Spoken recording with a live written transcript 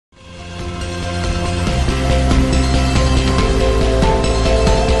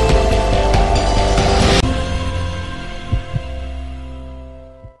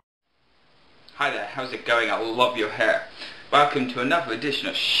love your hair. Welcome to another edition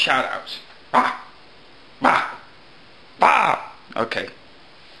of Shoutouts. Bah! Bah! Bah! Okay.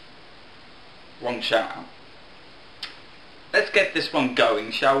 Wrong shoutout. Let's get this one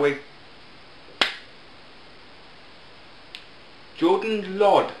going, shall we? Jordan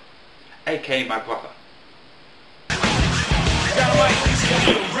Lodd, aka my brother.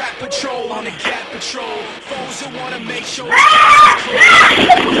 Rap patrol on the cat patrol. Foes who wanna make sure.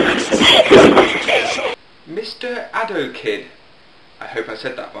 Mr. Addo Kid. I hope I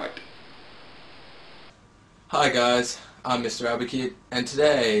said that right. Hi guys, I'm Mr. Abakid, and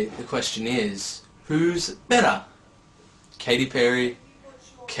today the question is, who's better? Katy Perry,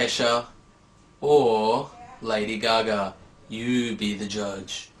 Kesha, or Lady Gaga? You be the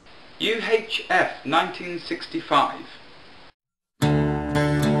judge. UHF 1965.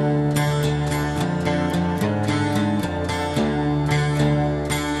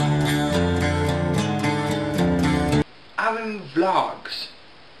 Alan Vlogs.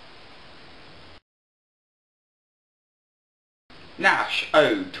 Nash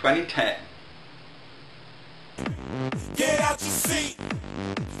O 2010. Get out your seat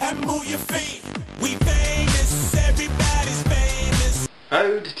and move your feet. We famous, everybody's famous.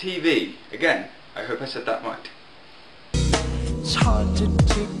 Ode TV. Again, I hope I said that right. It's hard to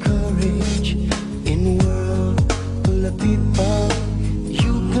take courage in a world full of people.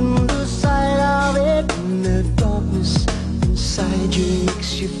 You can lose sight of it, and the darkness inside you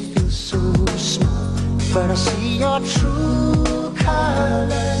makes you feel so small. But I see your true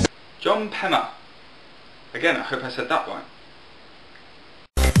colors. John Pemmer. Again, I hope I said that right.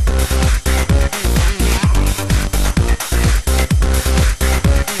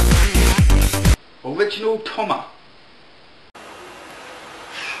 Original Toma.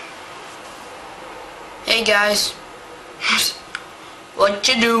 Hey guys, what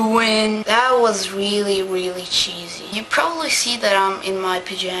you doing? That was really cheesy. You probably see that I'm in my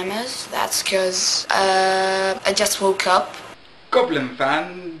pajamas. That's cause I just woke up. Goblin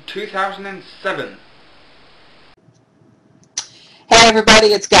Fan 2007. Hey everybody,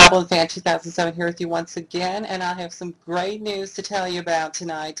 it's Goblin Fan 2007 here with you once again, and I have some great news to tell you about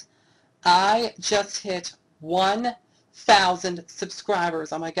tonight. I just hit 1,000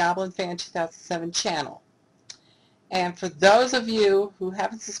 subscribers on my Goblin Fan 2007 channel. And for those of you who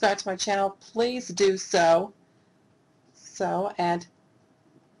haven't subscribed to my channel, please do so. And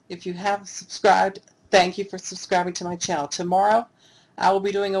if you have subscribed, thank you for subscribing to my channel. Tomorrow, I will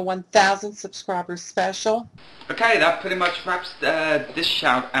be doing a 1,000 subscribers special. Okay, that pretty much wraps this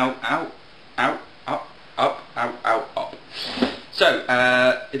shout out. So,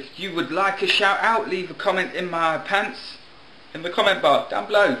 if you would like a shout out, leave a comment in my pants, in the comment bar down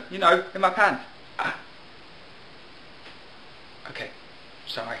below, you know, in my pants. Okay,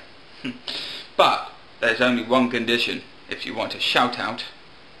 sorry. But there's only one condition. If you want a shout out,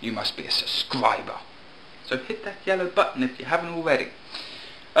 you must be a subscriber. So hit that yellow button if you haven't already.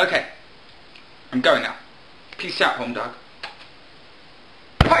 Okay, I'm going now. Peace out, home dog.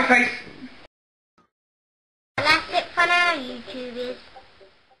 Pie face! That's it for now, YouTubers.